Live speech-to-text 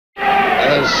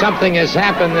something has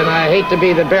happened, and I hate to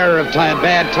be the bearer of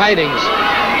bad tidings,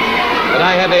 but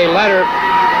I have a letter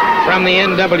from the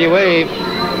NWA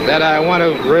that I want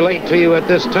to relate to you at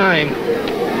this time,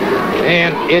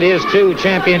 and it is to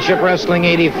Championship Wrestling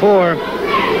 84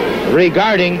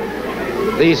 regarding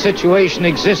the situation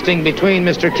existing between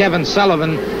Mr. Kevin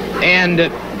Sullivan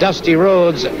and Dusty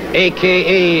Rhodes,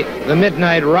 a.k.a. the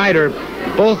Midnight Rider.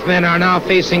 Both men are now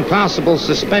facing possible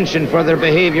suspension for their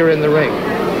behavior in the ring.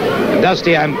 And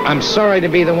Dusty, I'm sorry to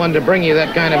be the one to bring you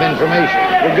that kind of information.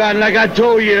 Well, God, like I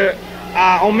told you,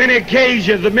 on many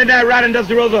occasions, the Midnight Rider and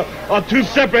Dusty Rhodes are two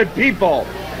separate people.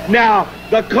 Now,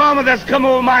 the karma that's come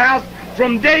over my house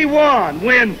from day one,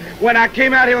 when I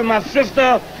came out here with my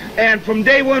sister, and from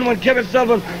day one when Kevin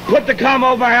Sullivan put the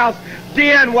karma over my house,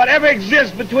 then whatever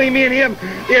exists between me and him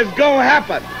is gonna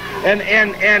happen.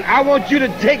 And I want you to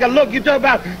take a look. You talk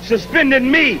about suspending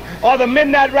me or the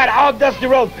Midnight Rider, all Dusty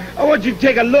Rhodes. I want you to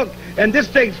take a look, and this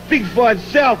thing speaks for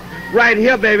itself right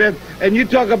here, baby. And you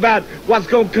talk about what's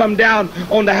gonna come down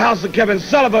on the house of Kevin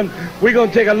Sullivan. We're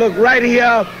gonna take a look right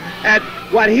here at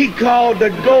what he called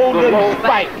the Golden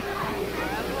Spike.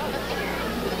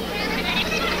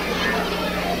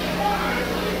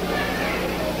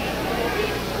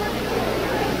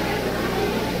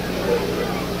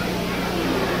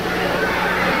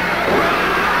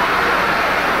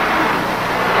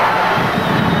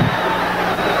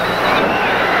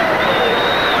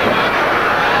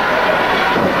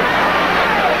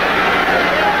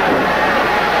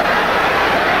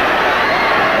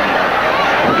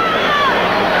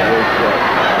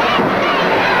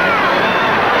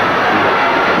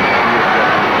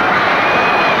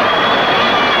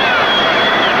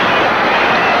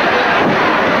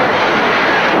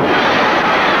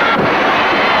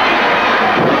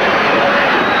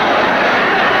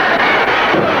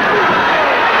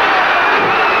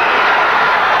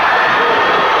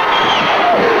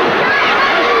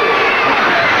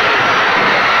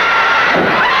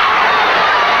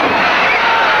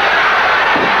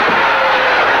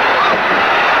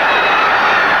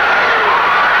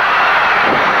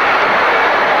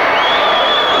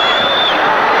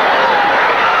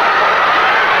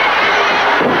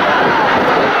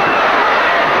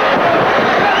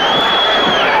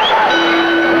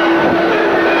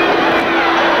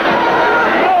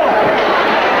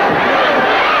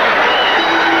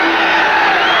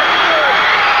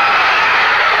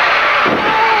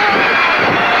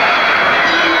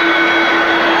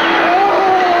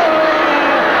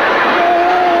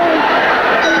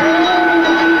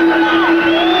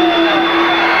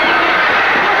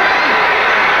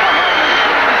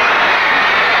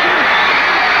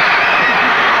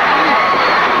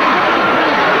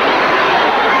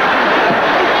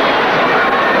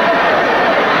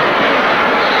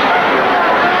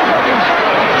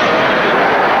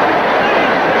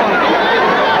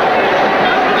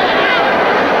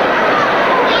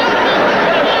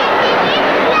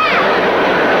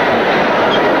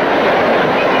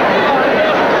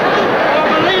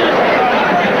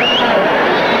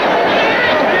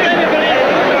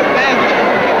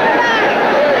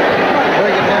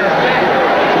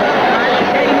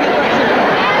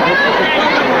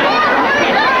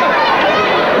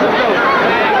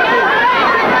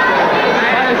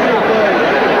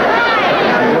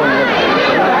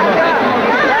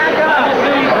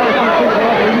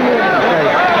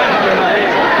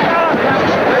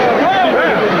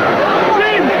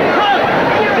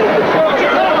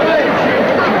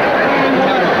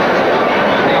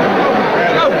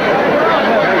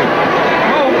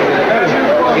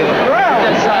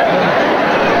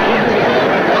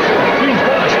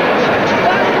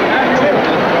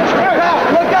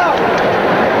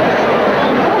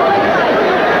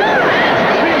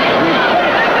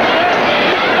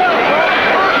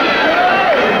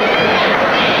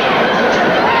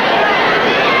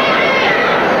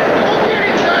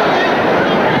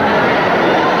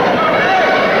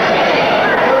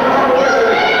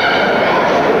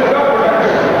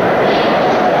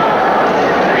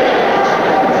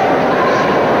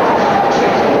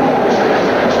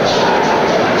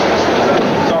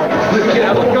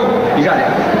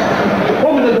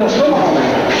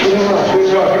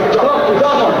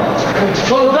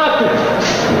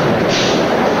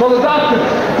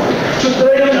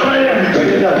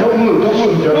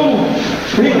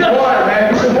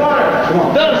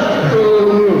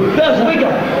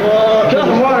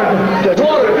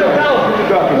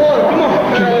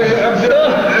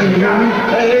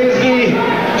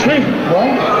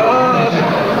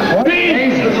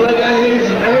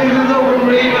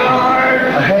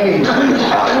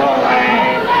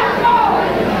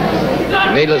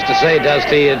 Needless to say,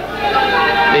 Dusty,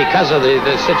 because of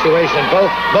the situation,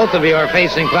 both of you are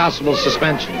facing possible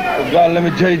suspension. God, let me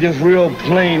tell you just real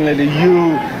plainly to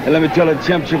you, and let me tell the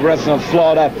championship wrestling of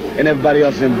Florida and everybody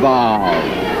else involved.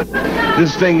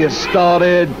 This thing is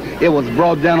started. It was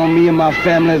brought down on me and my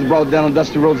family. It's brought down on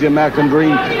Dusty Rhodes, the American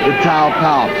Dream, the Tower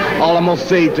Power. All I'm going to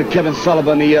say to Kevin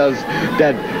Sullivan is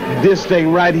that this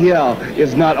thing right here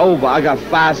is not over. I got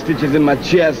 5 stitches in my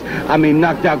chest. I mean,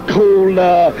 knocked out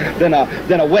colder than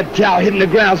a wet cow hitting the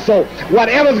ground. So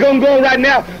whatever's going to go on right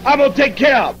now, I'm going to take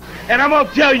care of. And I'm going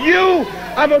to tell you,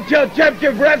 I'm going to tell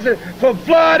Championship Wrestling from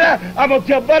Florida, I'm going to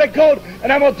tell Buddy Coat,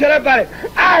 and I'm going to tell everybody,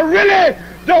 I really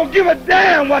don't give a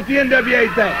damn what the NWA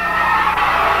thinks.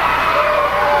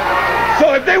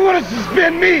 So if they want to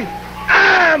suspend me,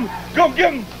 I'm going to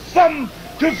give them something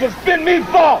to suspend me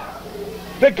for.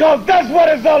 Because that's what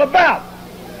it's all about.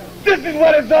 This is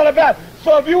what it's all about.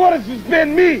 So if you want to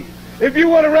suspend me, if you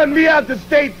want to run me out the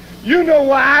state, you know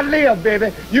where I live,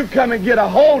 baby. You come and get a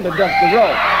hold of Dusty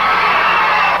Rhodes.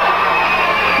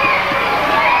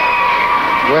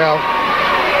 Well,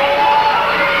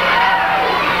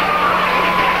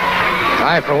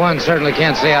 I, for one, certainly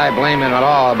can't say I blame him at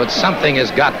all, but something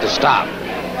has got to stop.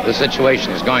 The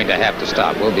situation is going to have to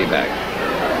stop. We'll be back.